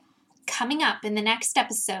Coming up in the next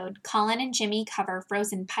episode, Colin and Jimmy cover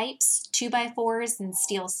frozen pipes, 2x4s and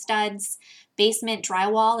steel studs, basement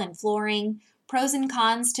drywall and flooring, pros and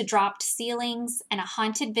cons to dropped ceilings, and a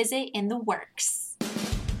haunted visit in the works.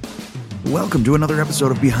 Welcome to another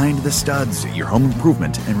episode of Behind the Studs, your home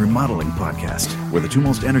improvement and remodeling podcast, where the two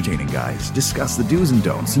most entertaining guys discuss the do's and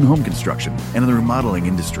don'ts in home construction and in the remodeling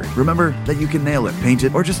industry. Remember that you can nail it, paint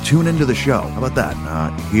it, or just tune into the show. How about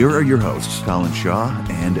that? Here are your hosts, Colin Shaw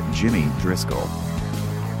and Jimmy Driscoll.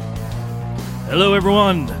 Hello,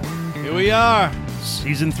 everyone. Here we are.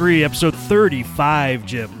 Season 3, episode 35,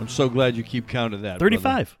 Jim. I'm so glad you keep count of that. 35.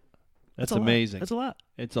 Brother. That's amazing. That's a lot.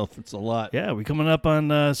 It's a lot. Yeah, we're coming up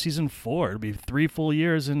on season 4. It'll be 3 full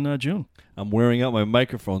years in June. I'm wearing out my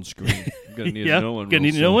microphone screen. I'm going to need a new one. Gonna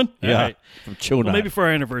need a new one? Yeah. All right. From chewing Well, maybe for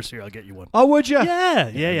our anniversary, I'll get you one. Oh, would you?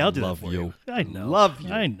 Yeah, I'll do Love that for you. I know. Love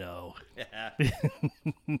you. I know.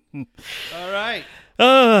 All right.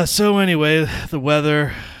 So anyway, the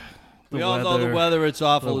weather. We all know the weather. It's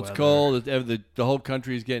awful. The It's weather. cold. The whole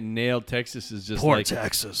country is getting nailed. Texas is just Poor like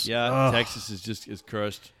Texas. Yeah, Ugh. Texas is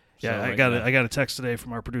cursed. Yeah, So I right got now- I got a text today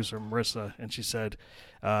from our producer Marissa, and she said,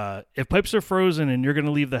 "If pipes are frozen and you're going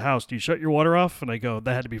to leave the house, do you shut your water off?" And I go,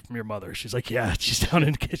 "That had to be from your mother." She's like, "Yeah, she's down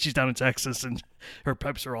in Texas, and her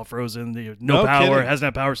pipes are all frozen. No power, kidding. hasn't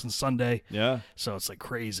had power since Sunday. Yeah. So it's like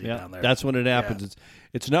crazy Yeah, down there." that's when it happens. Yeah.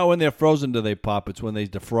 It's not when they're frozen do they pop. It's when they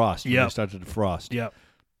defrost. When Yep. they start to defrost. Yep.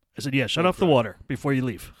 I said, "Yeah, shut off the water before you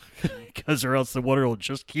leave, because or else the water will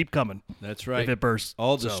just keep coming That's right. if it bursts."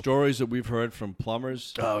 All the So- stories that we've heard from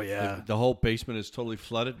plumbers. Oh, yeah. The whole basement is totally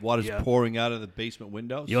flooded. Water's Yeah. pouring out of the basement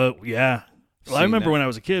windows. Yeah. Well, I Seen remember that. when I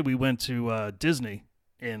was a kid, we went to Disney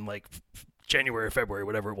in like January or February,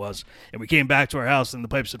 whatever it was, and we came back to our house and the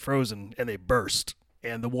pipes had frozen and they burst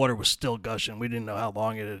and the water was still gushing. We didn't know how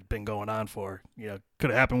long it had been going on for. Could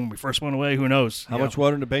have happened when we first went away. Who knows? How much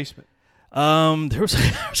water in the basement? There was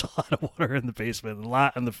a lot of water in the basement, a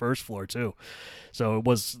lot on the first floor too. So it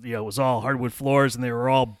was all hardwood floors and they were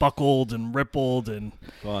all buckled and rippled, and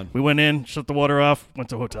Gone. we went in, shut the water off, went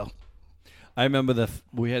to a hotel. I remember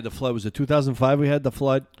we had the flood. Was it 2005 we had the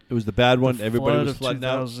flood? It was the bad one. Everybody Flood was of flooding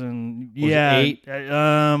out. 2000, Was it yeah. 8?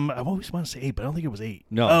 I always want to say 8, but I don't think it was 8.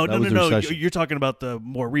 No, Oh, that was the no. recession. You're talking about the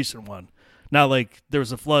more recent one. Not like there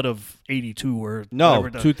was a flood of 82 or No,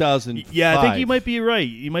 whatever. 2005. Yeah, I think you might be right.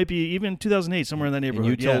 You might be even 2008, somewhere in that And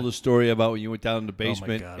neighborhood. you told a story about when you went down in the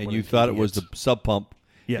basement God, and what you an thought it was the idiot. sub pump.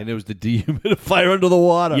 Yeah. And it was the dehumidifier under the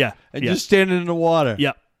water. Yeah, And yeah. just standing in the water.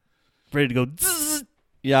 Yeah. Ready to go. Zzz.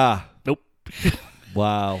 Yeah. Nope.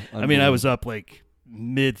 Wow. I mean, I was up like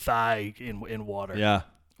mid-thigh in water. Yeah.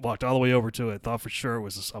 Walked all the way over to it. Thought for sure it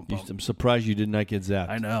was a sump pump. I'm surprised you did not get zapped.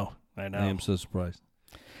 I know. I am so surprised.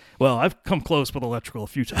 Well, I've come close with electrical a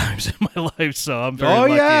few times in my life, so I'm very Oh,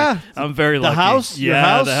 lucky. yeah? I'm very The lucky. house? Your Yeah,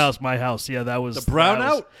 house? the house, my house. Yeah, that was The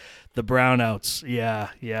brownout? The brownouts. Yeah,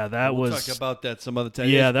 that We'll was talk about that some other time.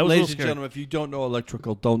 Yeah, that was a Ladies little and scary. gentlemen, if you don't know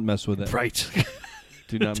electrical, don't mess with it. right.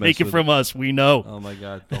 Do not mess Take it with from us. We know. Oh my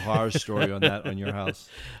God, the horror story on that on your house.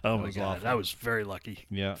 Oh That my was God, awful. I was very lucky.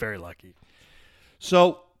 Yeah. very lucky.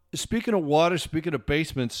 So speaking of water, speaking of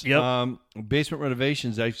basements, Yep. basement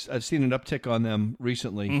renovations, I've seen an uptick on them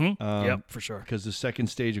recently. Yep, for sure. Because the second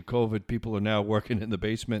stage of COVID, people are now working in the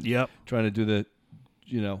basement. Yep. Trying to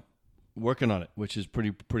do working on it, which is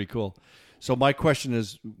pretty cool. So my question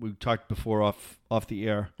is, we talked before off the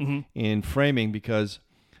air in framing, because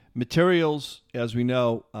materials, as we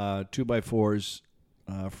know, 2x4s,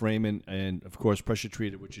 framing, and of course pressure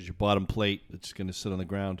treated, which is your bottom plate that's going to sit on the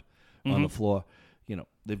ground on the floor.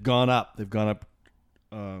 They've gone up. They've gone up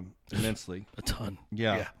immensely. A ton.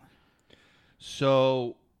 Yeah.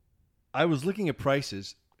 So I was looking at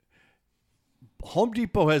prices. Home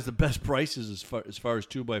Depot has the best prices as far as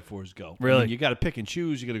 2x4s go. I Really? mean, you got to pick and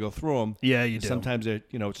choose. You got to go through them. Yeah, you do. Sometimes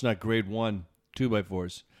it's not grade 1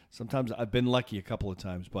 2x4s. Sometimes I've been lucky a couple of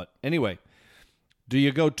times, but anyway, do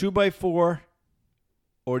you go 2x4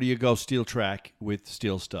 or do you go steel track with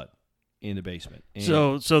steel stud in the basement? And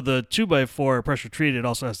So the 2x4 pressure treated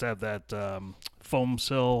also has to have that foam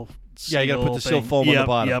sill. Yeah, you gotta put the steel sill foam on the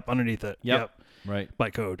bottom. Yep, underneath it. Yep. Right. By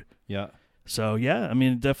code. Yeah. So yeah, I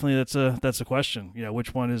mean, definitely that's a question.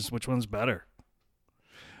 Which one's better?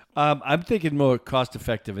 I'm thinking more cost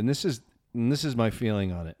effective, and this is my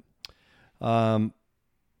feeling on it.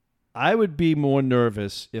 I would be more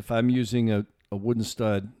nervous if I'm using a wooden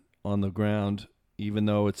stud on the ground, even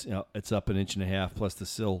though it's up 1.5 inches plus the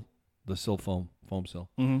sill foam sill,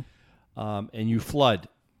 and you flood,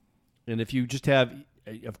 and if you just have,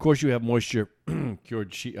 of course, you have moisture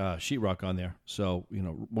cured sheetrock on there, so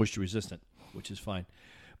moisture resistant, which is fine,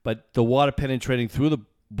 but the water penetrating through the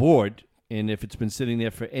board and if it's been sitting there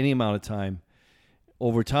for any amount of time,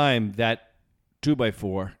 over time that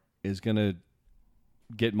 2x4 is going to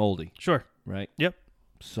get moldy, Sure. right? Yep.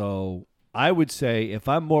 So I would say if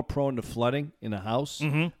I'm more prone to flooding in a house,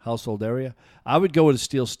 household area, I would go with a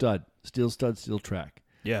steel stud, steel track.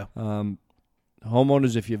 Yeah.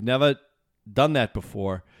 Homeowners, if you've never done that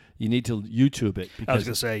before, you need to YouTube it. I was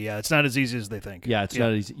going to say, yeah, it's not as easy as they think. Yeah, it's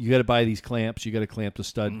not easy. You got to buy these clamps. You got to clamp the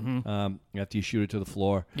stud after you shoot it to the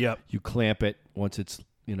floor. Yep. You clamp it once it's,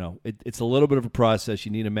 it's a little bit of a process.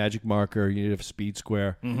 You need a magic marker. You need a speed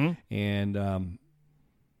square. And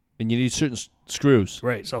you need certain screws.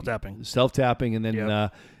 Right, self-tapping. Self-tapping, and then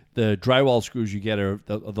the drywall screws you get are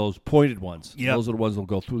those pointed ones. Yep. Those are the ones that will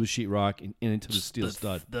go through the sheetrock and into the steel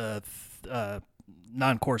stud. The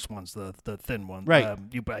non-coarse ones, the thin ones. Right.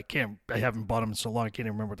 I haven't bought them in so long I can't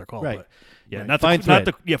even remember what they're called. Right. But yeah, Right. not Fine the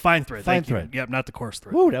thread. fine thread. Fine Thank you. thread. Yep, not the coarse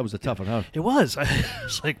thread. Woo, that was a tough one, huh? It was. I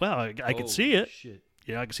was like, wow, I could see it. Shit.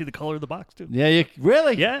 Yeah, I could see the color of the box too. Yeah, you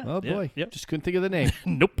really? Yeah, Oh yeah, boy. yep. Just couldn't think of the name.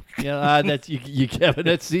 Nope. Yeah, that's you Kevin.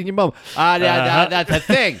 That's senior moment. That's a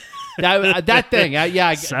thing. That thing. I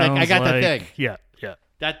got Sounds the like- thing. Yeah.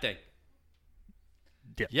 That thing.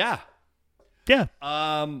 Yeah. Yeah.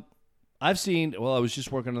 I've seen. Well, I was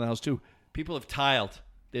just working on the house too. People have tiled.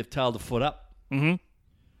 They've tiled a foot up.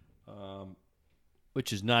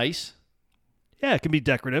 Which is nice. Yeah, it can be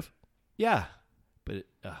decorative. Yeah, but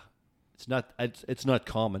it's not. It's not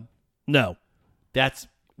common. No. That's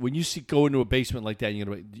when you go into a basement like that.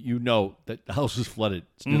 You know that the house is flooded.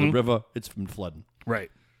 It's near the river. It's been flooding.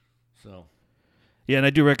 Right. So. Yeah, and I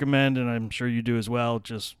do recommend, and I'm sure you do as well,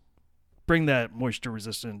 just bring that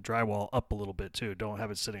moisture-resistant drywall up a little bit, too. Don't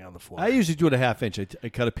have it sitting on the floor. I usually do it a half inch. I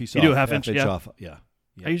cut a piece You off. do a half inch, yeah. off. Yeah.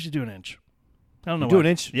 I usually do an inch. I don't know You do why. an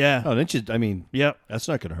inch? Yeah. Oh, an inch is, I mean, Yep. that's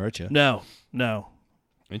not going to hurt you. No. Inch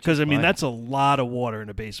Because, is I mean, fine. that's a lot of water in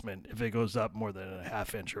a basement if it goes up more than a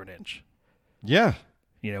half inch or an inch. Yeah.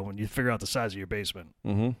 When you figure out the size of your basement.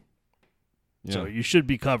 Mm-hmm. Yeah. So you should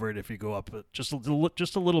be covered if you go up just a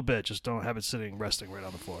little bit. Just don't have it resting right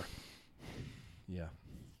on the floor. Yeah.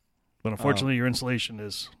 But unfortunately, your insulation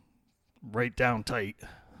is right down tight.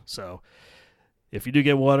 So if you do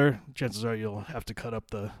get water, chances are you'll have to cut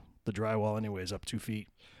up the drywall up 2 feet.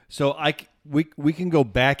 So we can go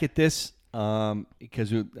back at this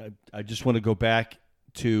because I just want to go back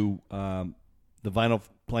to the vinyl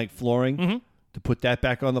plank flooring to put that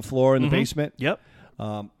back on the floor in the basement. Yep.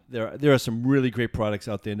 There are some really great products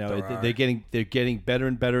out there now. There They're getting better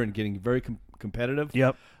and better and getting very competitive.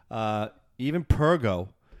 Yep. Even Pergo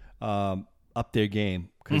upped their game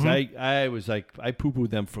because I was like I poo-pooed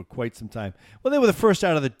them for quite some time. Well, they were the first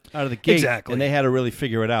out of the gate, Exactly. and they had to really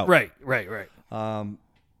figure it out. Right.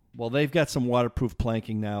 Well, they've got some waterproof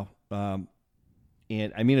planking now,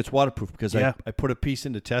 and I mean it's waterproof because Yeah. I put a piece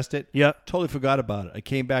in to test it. Yep. Totally forgot about it. I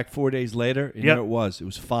came back 4 days later, and Yep. there it was. It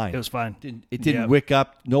was fine. It was fine. It didn't Yep. wick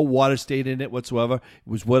up. No water stayed in it whatsoever. It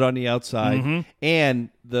was wet on the outside, and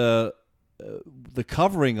the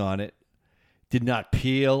covering on it did not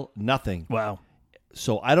peel. Nothing. Wow.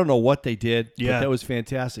 So I don't know what they did, Yeah. but that was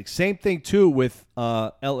fantastic. Same thing too with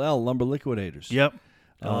LL Lumber Liquidators. Yep.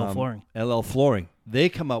 LL flooring. LL Flooring. They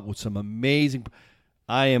come up with some amazing.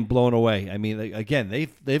 I am blown away. I mean, again,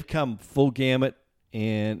 they've come full gamut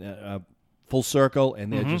and full circle,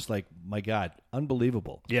 and they're just like, my God,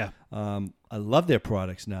 unbelievable. Yeah. I love their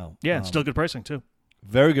products now. Yeah. It's still good pricing too.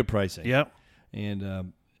 Very good pricing. Yep.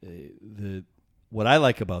 And what I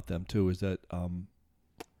like about them too is that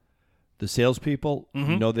the salespeople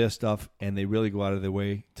know their stuff, and they really go out of their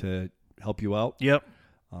way to help you out. Yep.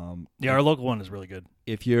 Yeah, our local one is really good.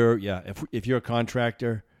 If you're a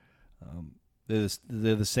contractor, they're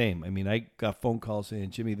the same. I mean, I got phone calls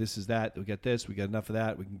saying, Jimmy, this is that. We got this. We got enough of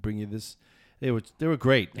that. We can bring you this. They were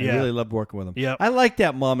great. I Yeah. really loved working with them. Yep. I like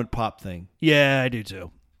that mom and pop thing. Yeah, I do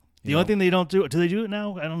too. The You only know? thing they don't do they do it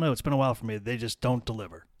now? I don't know. It's been a while for me. They just don't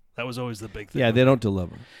deliver. That was always the big thing. Yeah, they don't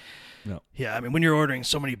deliver. No. Yeah, I mean, when you're ordering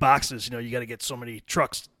so many boxes, you got to get so many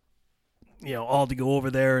trucks, all to go over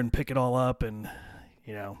there and pick it all up, and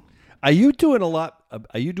Are you doing a lot?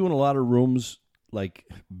 Are you doing a lot of rooms, like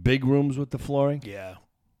big rooms with the flooring? yeah,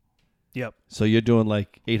 yep, So you're doing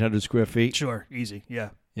like 800 square feet? sure, easy, yeah,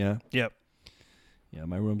 Yeah. yep, Yeah,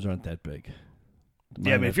 my rooms aren't that big.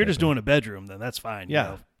 yeah. I mean, if you're just doing a bedroom, then that's fine.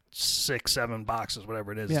 Yeah. 6, 7 boxes,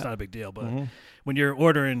 whatever it is, Yeah. it's not a big deal. But when you're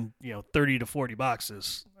ordering, 30 to 40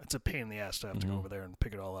 boxes, it's a pain in the ass to have to go over there and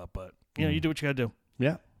pick it all up. But you do what you got to do.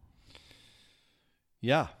 Yeah.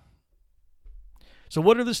 Yeah. So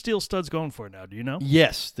what are the steel studs going for now? Do you know?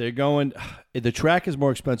 Yes, they're going. The track is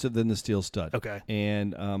more expensive than the steel stud. Okay.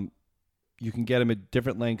 And you can get them at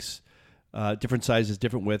different lengths. different sizes,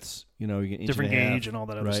 different widths. You know, you get inch Different and a half, gauge and all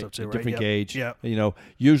that other right? stuff too, right? Different Yep. gauge. Yep. You know,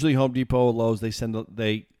 usually Home Depot or Lowe's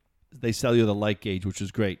they sell you the light gauge, which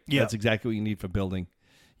is great. Yep. That's exactly what you need for building.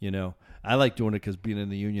 You know, I like doing it because being in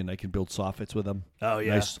the union, I can build soffits with them. Oh,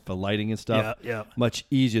 yeah. Nice for lighting and stuff. Yeah. Much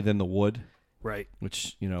easier than the wood. Right.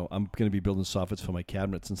 Which, you know, I'm going to be building soffits for my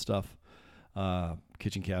cabinets and stuff,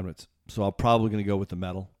 kitchen cabinets. So I'm probably going to go with the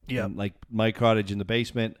metal. Yeah. And like my cottage in the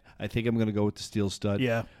basement, I think I'm going to go with the steel stud.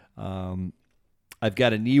 Yeah. I've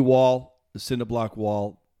got a knee wall, a cinder block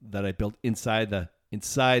wall that I built inside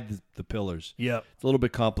the pillars. Yep. It's a little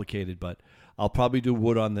bit complicated, but I'll probably do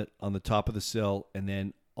wood on the top of the sill, and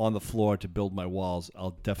then on the floor to build my walls,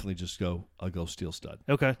 I'll definitely I'll go steel stud.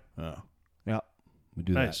 Okay. Yeah. We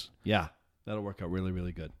do Nice. that. Yeah. That'll work out really,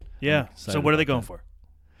 really good. Yeah. I'm excited So what are they about going that. for?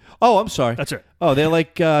 Oh, I'm sorry. That's right. Oh, they're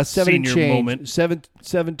like 7 Senior change, moment.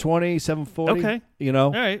 720, 740. Okay. You know,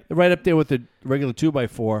 All right. They're right up there with the regular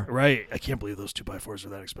 2x4. Right. I can't believe those 2x4s are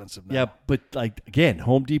that expensive now. Yeah, but like again,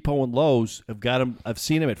 Home Depot and Lowe's have got them. I've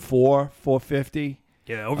seen them at $450.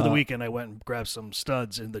 Yeah. Over the weekend, I went and grabbed some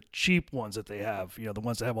studs and the cheap ones that they have. You know, the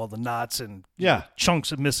ones that have all the knots and Yeah.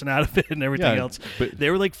 chunks of missing out of it and everything Yeah, else. but- They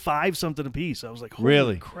were like $5 something a piece. I was like, holy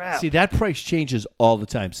Really? crap. See, that price changes all the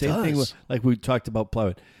time. Same thing Does. with, like we talked about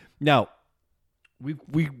plywood. Now,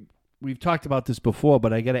 we've talked about this before,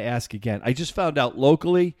 but I got to ask again. I just found out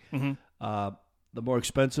locally, Mhm. the more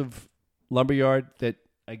expensive lumberyard that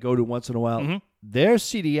I go to once in a while, Mhm. their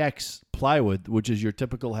CDX plywood, which is your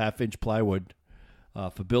typical half-inch plywood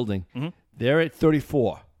for building, Mhm. they're at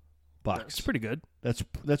 $34. It's pretty good. That's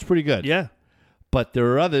pretty good. Yeah. But there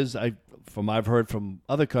are others I've heard from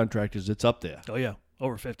other contractors. It's up there. Oh, yeah.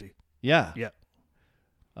 Over 50. Yeah. Yeah.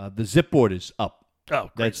 The zip board is up. Oh,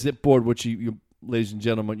 That crazy. zip board, which you ladies and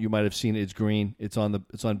gentlemen, you might have seen it. It's green. It's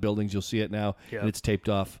on buildings. You'll see it now. Yeah. And it's taped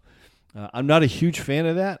off. I'm not a huge fan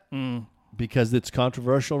of that because it's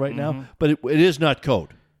controversial right now. But it is not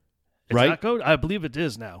code, It's right? not code? I believe it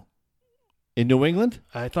is now. In New England.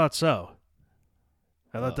 I thought so.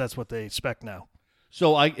 I thought that's what they spec now.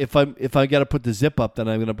 So if I got to put the zip up, then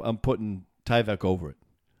I'm putting Tyvek over it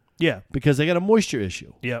Yeah. because I got a moisture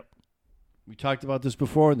issue. Yep. We talked about this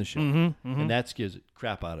before in the show, Mm-hmm. and that scares the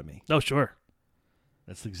crap out of me. Oh, sure.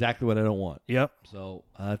 That's exactly what I don't want. Yep. So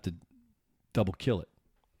I have to double kill it.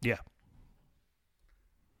 Yeah.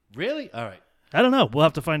 Really? All right. I don't know. We'll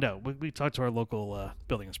have to find out. We talked to our local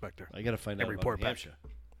building inspector. I got to find And out report about New back. Hampshire.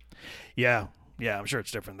 Yeah. Yeah, I'm sure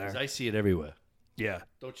it's different 'Cause there. I see it everywhere. Yeah.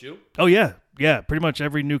 Don't you? Oh, yeah. Yeah. Pretty much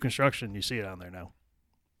every new construction, you see it on there now.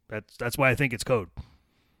 That's why I think it's code.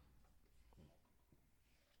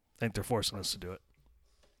 I think they're forcing us to do it.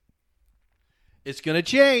 It's going to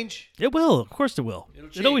change. It will. Of course it will. It'll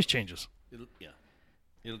It always changes.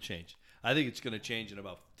 It'll change. I think it's going to change in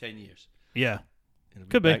about 10 years. Yeah. It'll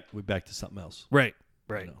Could be. We're back to something else. Right.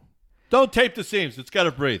 Right. You know. Don't tape the seams. It's got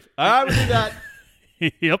to breathe. All right, we'll do that.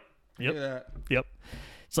 Yep. Do Yep. that. Yep.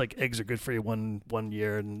 It's like eggs are good for you one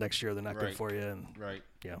year, and next year they're not Right. good for you, and Right.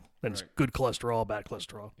 then it's Right. good cholesterol, bad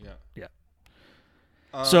cholesterol. Yeah. Yeah.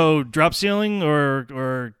 So drop ceiling or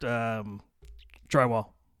drywall?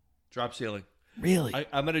 Drop ceiling. Really?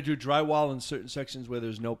 I'm going to do drywall in certain sections where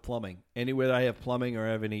there's no plumbing. Anywhere that I have plumbing or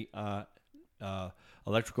have any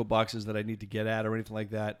electrical boxes that I need to get at or anything like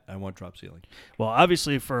that, I want drop ceiling. Well,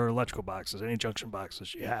 obviously for electrical boxes, any junction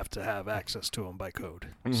boxes, you have to have access to them by code.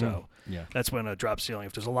 So Yeah. that's when a drop ceiling,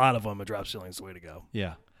 if there's a lot of them, a drop ceiling is the way to go.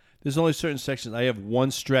 Yeah. There's only certain sections. I have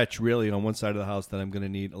one stretch really on one side of the house that I'm going to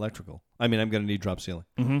need electrical. I'm going to need drop ceiling.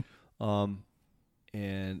 Mm-hmm.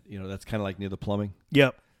 And, that's kind of like near the plumbing.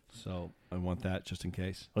 Yep. So I want that just in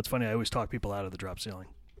case. Well, it's funny. I always talk people out of the drop ceiling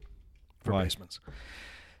for Why? basements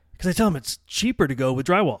because I tell them it's cheaper to go with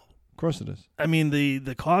drywall. Of course it is. I mean,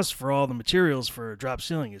 the cost for all the materials for a drop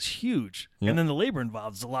ceiling is huge. Yeah. And then the labor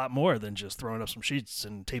involved is a lot more than just throwing up some sheets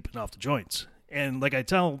and taping off the joints. And like I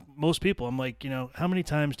tell most people, I'm like, how many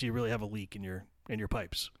times do you really have a leak in your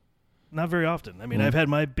pipes? Not very often. I mean, I've had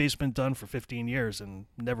my basement done for 15 years and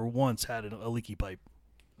never once had a leaky pipe.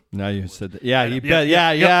 Now you said that. Yeah, you Yep, bet. yep,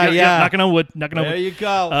 Yeah. yep, yep. Knocking on wood. Knocking on There wood. you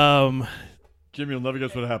go. Um, Jimmy will never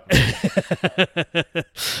guess what happened.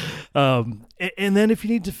 and then if you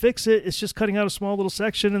need to fix it, it's just cutting out a small little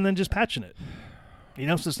section and then just patching it.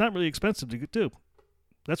 So it's not really expensive to do.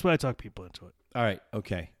 That's why I talk people into it. All right.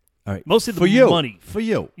 Okay. All right. Mostly the For you. money. For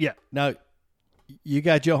you. Yeah. Now, you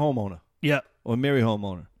got your homeowner Yeah. or Mary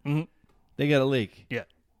homeowner. Mhm. They got a leak. Yeah.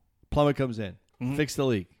 Plumber comes in. Mhm. Fix the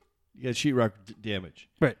leak. You got sheetrock damage.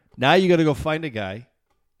 Right. Now you got to go find a guy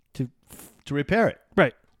to repair it.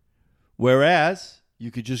 Right. Whereas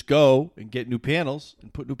you could just go and get new panels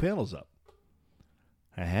and put new panels up.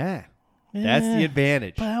 Aha. That's the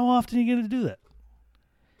advantage. But how often are you going to do that?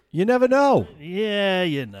 You never know. Yeah,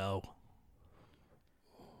 you know.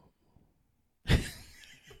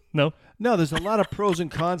 No? No, there's a lot of pros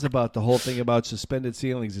and cons about the whole thing about suspended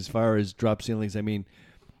ceilings as far as drop ceilings. I mean,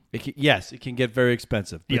 it can get very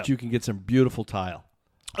expensive, but you can get some beautiful tile.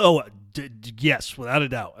 Oh, yes, without a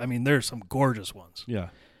doubt. I mean, there's some gorgeous ones. Yeah.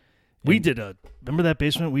 We did remember that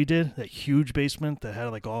basement we did? That huge basement that had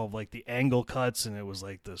like all of like the angle cuts, and it was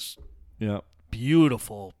like this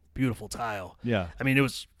beautiful, beautiful tile. Yeah. I mean, it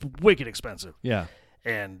was wicked expensive. Yeah.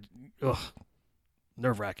 And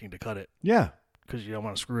nerve-wracking to cut it. Yeah. Because you don't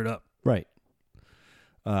want to screw it up. Right.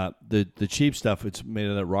 The cheap stuff, it's made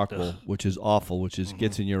of that rock wool, which is awful, which is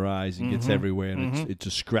gets in your eyes and gets everywhere, and it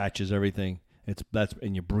just scratches everything.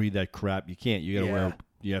 And you breathe that crap. You can't. You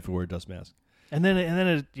have to wear a dust mask. And then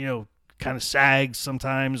it kind of sags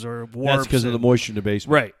sometimes or warps. That's because of the moisture in the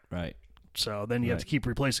basement. Right. So then you have to keep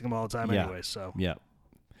replacing them all the time anyway. So yeah.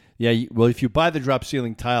 Well, if you buy the drop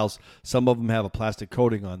ceiling tiles, some of them have a plastic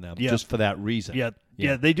coating on them just for that reason.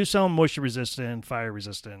 Yeah. They do sell them moisture resistant, fire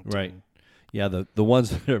resistant. Right. Yeah. The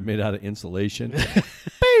ones that are made out of insulation.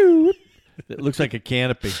 It looks like a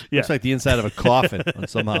canopy. Yeah. Looks like the inside of a coffin on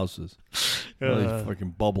some houses. These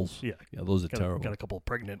fucking bubbles. Yeah. Yeah, those are terrible. Got a couple of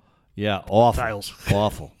pregnant awful. tiles.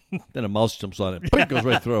 Awful. Then a mouse jumps on it. It goes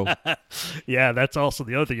right through. Yeah, that's also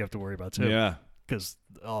the other thing you have to worry about, too. Yeah. Because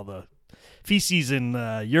all the feces and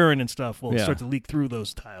urine and stuff will start to leak through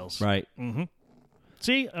those tiles. Right. Mm-hmm.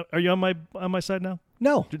 See, are you on my side now?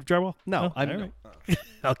 No. Drywall? No. All right.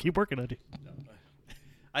 I'll keep working on it.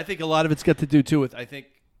 I think a lot of it's got to do, too, with,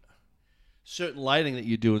 certain lighting that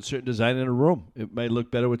you do and certain design in a room. It might look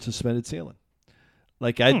better with suspended ceiling.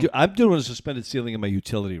 Like I'm doing a suspended ceiling in my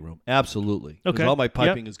utility room. Absolutely. Okay. All my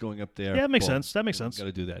piping is going up there. Yeah, it makes Boom. sense. That makes sense. Got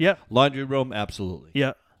to do that. Yeah. Laundry room, absolutely.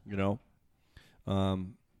 Yeah.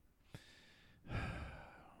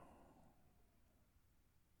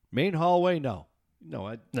 Main hallway, no. No,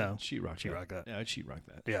 I'd sheetrock that. Yeah, I'd sheetrock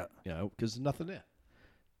that. Yeah. Yeah, because there's nothing there.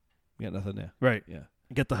 We got nothing there. Right. Yeah.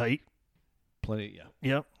 Get the height. Plenty, yeah.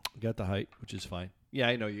 Yep. Got the height, which is fine. Yeah,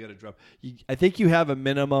 I know. You got to drop. I think you have a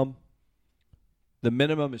minimum. The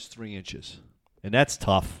minimum is 3 inches. And that's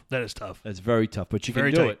tough. That is tough. That's very tough. But you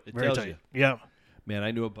Very can do tight. it. It Very tells tight. you. Yeah. Man,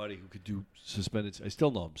 I knew a buddy who could do suspended. I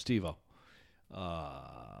still know him, Steve-O.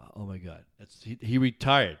 Oh, my God. He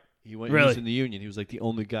retired. He went. Really? He was in the union. He was like the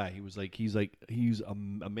only guy. He's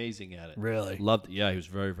amazing at it. Really? Loved it. Yeah, he was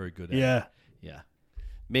very, very good at it. Yeah. Yeah.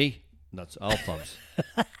 Me? Nuts. All thumbs.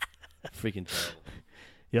 Freaking terrible.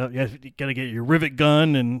 Yeah. You got to get your rivet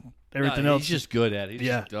gun and everything else. He's just good at it.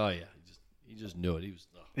 Yeah. He just knew it. He was.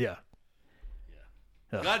 Yeah.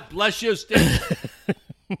 Yeah. God bless you, Steve.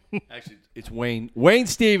 Actually, it's Wayne. Wayne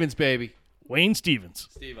Stevens, baby. Wayne Stevens.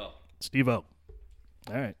 Steve-O. Steve-O. All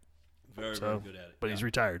right. Very, very good at it. But he's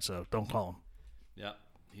retired, so don't call him. Yeah.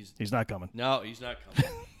 He's not coming. No, he's not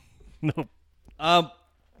coming. Nope.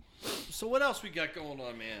 So what else we got going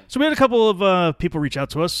on, man? So we had a couple of people reach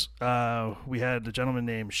out to us. We had a gentleman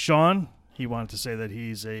named Sean. He wanted to say that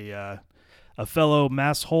he's a fellow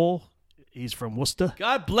masshole. He's from Worcester.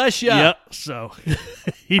 God bless you. Yep. So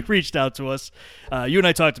he reached out to us. You and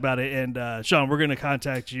I talked about it, and Sean, we're going to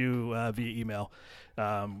contact you via email.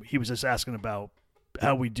 He was just asking about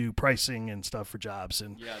how we do pricing and stuff for jobs,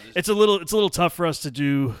 and it's a little tough for us to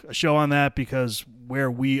do a show on that because where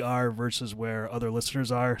we are versus where other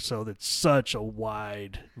listeners are. So it's such a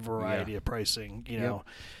wide variety of pricing,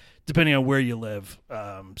 depending on where you live.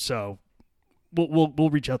 So we'll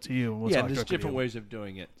reach out to you. And we'll talk there's to different you. ways of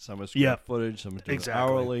doing it. Some are square footage, some are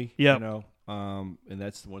hourly. Yeah. And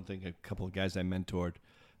that's the one thing a couple of guys I mentored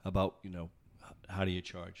about. How do you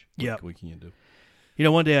charge? What can you do?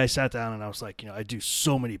 One day I sat down and I was like, I do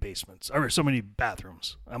so many basements or so many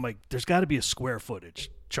bathrooms. I'm like, there's got to be a square footage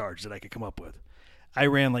charge that I could come up with. I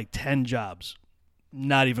ran like 10 jobs,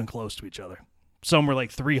 not even close to each other. Some were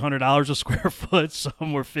like $300 a square foot.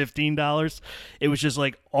 Some were $15. It was just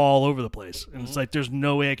like all over the place. And it's like, there's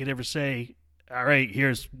no way I could ever say, all right,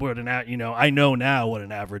 here's what I know now what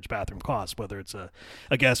an average bathroom costs, whether it's a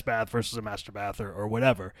guest bath versus a master bath or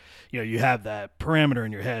whatever. You have that parameter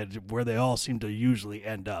in your head where they all seem to usually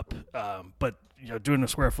end up. But doing the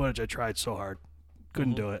square footage, I tried so hard.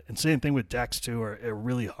 Couldn't do it. And same thing with decks too, are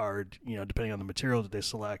really hard, depending on the material that they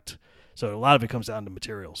select. So a lot of it comes down to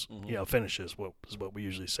materials, finishes, is what we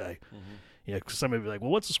usually say. Because somebody would be like,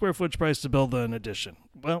 well, what's the square footage price to build an addition?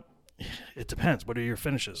 Well, it depends. What are your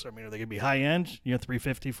finishes? I mean, are they going to be high end?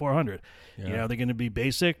 $350, $400. Are they going to be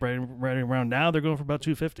basic? Right around now, they're going for about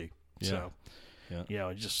 $250. So, Yeah. You know,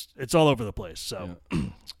 it's all over the place. So,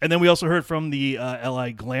 and then we also heard from the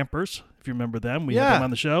LI Glampers, if you remember them. We had them on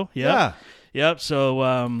the show. Yeah. Yep. So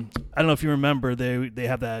I don't know if you remember, they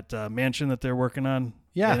have that mansion that they're working on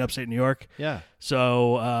in upstate New York. Yeah.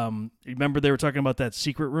 So you remember they were talking about that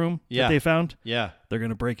secret room that they found? Yeah. They're going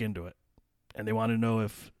to break into it. And they want to know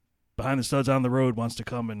if Behind the Studs on the Road wants to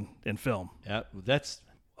come and film. Yeah. That's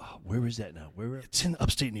where is that now? It's in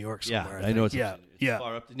upstate New York somewhere. I know it's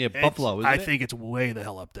far up near Buffalo, isn't it? I think it's way the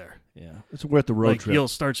hell up there. Yeah. It's worth the road trip. You'll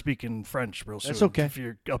start speaking French real soon. That's okay. If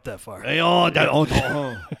you're up that far. Yeah, You're that's going all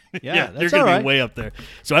to right. be way up there.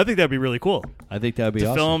 So I think that'd be really cool. I think that'd be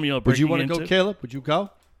awesome. Film, Would you breaking want to go, into- Caleb? Would you go?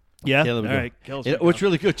 Yeah. Caleb would all go. right. Caleb's Yeah, gonna what's go.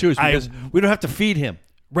 really good, too, is because we don't have to feed him.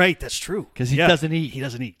 Right, that's true. 'Cause he doesn't eat. He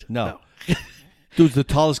doesn't eat. No. Dude's the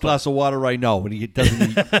tallest glass of water right now when he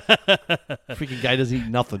doesn't eat. Freaking guy doesn't eat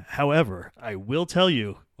nothing. However, I will tell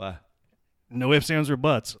you, Why? no ifs, ands, or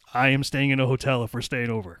buts, I am staying in a hotel if we're staying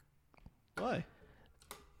over. Why?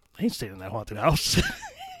 I ain't staying in that haunted house.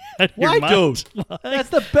 Why, dude? That's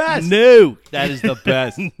the best. No. That is the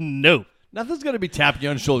best. No. Nothing's going to be tapping you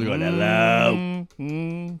on the shoulder going, hello.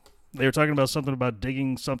 They were talking about something about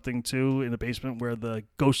digging something, too, in the basement where the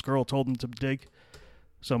ghost girl told them to dig.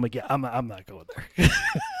 So I'm like, yeah, I'm not going there.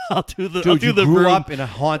 I'll do the Dude, you grew room. up in a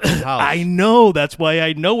haunted house. I know. That's why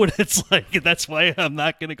I know what it's like. That's why I'm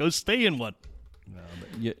not going to go stay in one. No,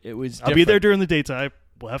 but it was I'll be there during the daytime.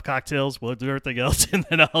 We'll have cocktails. We'll do everything else. And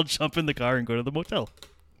then I'll jump in the car and go to the motel.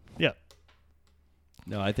 Yeah.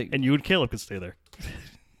 No, I think... And you and Caleb can stay there.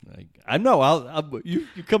 I know. You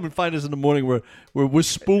come and find us in the morning where we're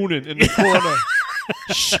spooning in the corner,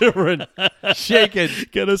 shivering, shaking.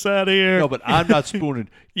 Get us out of here. No, but I'm not spooning.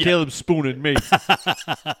 Caleb's spooning me.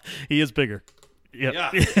 He is bigger. Yep.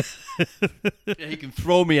 Yeah, he can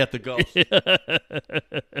throw me at the ghost.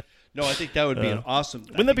 No, I think that would be an awesome.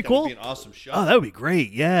 Wouldn't that be cool? Would be an awesome show. Oh, that would be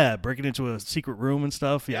great. Yeah, breaking into a secret room and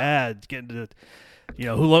stuff. Yeah, getting to,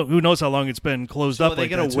 who knows how long it's been closed So up. are they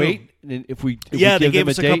like going that, to too. wait? And if we They give gave them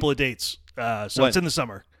us a date? couple of dates. So When? it's in the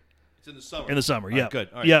summer. It's in the summer. In the summer, All yeah. right, good.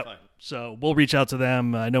 All right, yep. fine. So we'll reach out to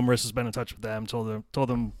them. I know Marissa's been in touch with them. Told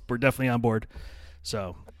them we're definitely on board.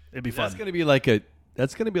 So it'd be fun. That's going to be like a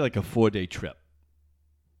 4-day trip.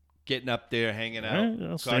 Getting up there, hanging out. All right,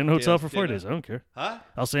 I'll stay in a hotel for 4 dinner. days. I don't care. Huh?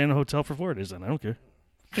 I'll stay in a hotel for 4 days then. I don't care.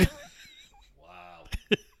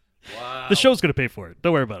 Wow. The show's gonna pay for it.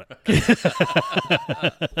 Don't worry about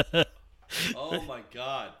it. Oh my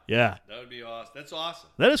God. Yeah, That would be awesome. That's awesome.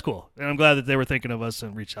 that is cool, and I'm glad that they were thinking of us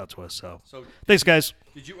and reached out to us. So So thanks, guys.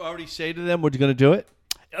 did you already say to them we're going to do it?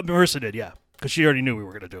 Marissa did, yeah, because she already knew we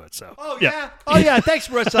were gonna do it. So Oh yeah. Oh yeah. Thanks,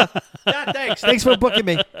 Marissa. Yeah, thanks. Thanks for booking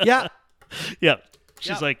me. Yeah. yeah.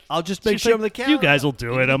 She's Yeah. like, I'll just make she's sure like, I'm the calendar. you guys will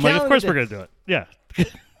do it. I'm like, of course we're gonna do it. Yeah.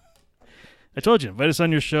 I told you, invite us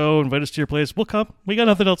on your show, invite us to your place. We'll come. We got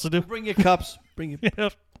nothing else to do. Bring your cups. Bring your. Yeah.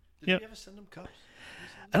 Did Yeah. we ever send them cups?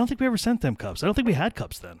 I don't think we ever sent them cups. I don't think we had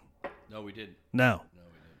cups then. No, we didn't. No. No,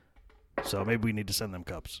 we didn't. So maybe we need to send them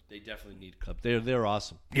cups. They definitely need cups. They're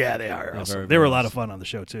awesome. Yeah, they are. They're Awesome. very, They were very a lot of awesome. fun on the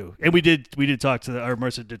show too, and we did talk to our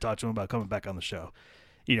Mercer did talk to them about coming back on the show.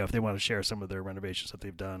 If they want to share some of their renovations that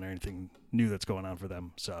they've done or anything new that's going on for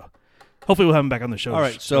them. So hopefully we'll have them back on the show. All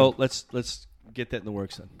right, so let's get that in the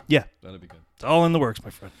works then. yeah, That'll be good. it's all in the works, my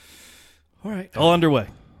friend. All right. All underway.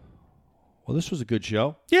 Well, this was a good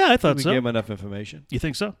show. Yeah, I thought We so. gave them enough information. You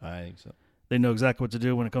think so? I think so. They know exactly what to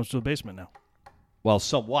do when it comes to a basement now. Well,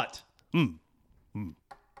 somewhat. Hmm.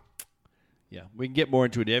 Yeah, we can get more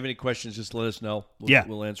into it. If you have any questions, just let us know.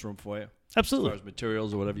 We'll answer them for you. As Absolutely. far as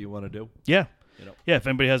materials or whatever you want to do. Yeah. You know. Yeah, if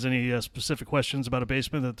anybody has any specific questions about a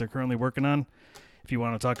basement that they're currently working on, if you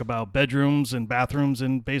want to talk about bedrooms and bathrooms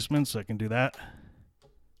in basements, I can do that.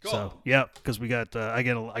 Cool. So, yeah, because we got I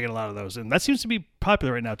get a lot of those. And that seems to be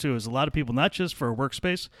popular right now, too, is a lot of people, not just for a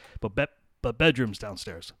workspace, but bedrooms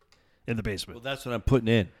downstairs in the basement. Well, that's what I'm putting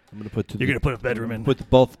in. I'm going to put. You're going to put a bedroom in? Put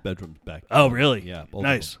both bedrooms back. Oh, really? Yeah. Both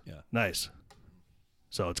Nice. of them. Nice.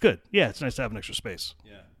 So it's good. Yeah, it's nice to have an extra space.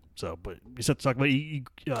 Yeah. So, but we said to talk about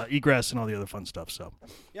egress and all the other fun stuff. So,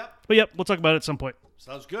 Yep. but yep, we'll talk about it at some point.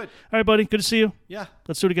 Sounds good. All right, buddy. Good to see you. Yeah.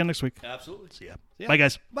 Let's do it again next week. Absolutely. See ya. Yeah. Bye,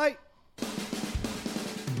 guys. Bye.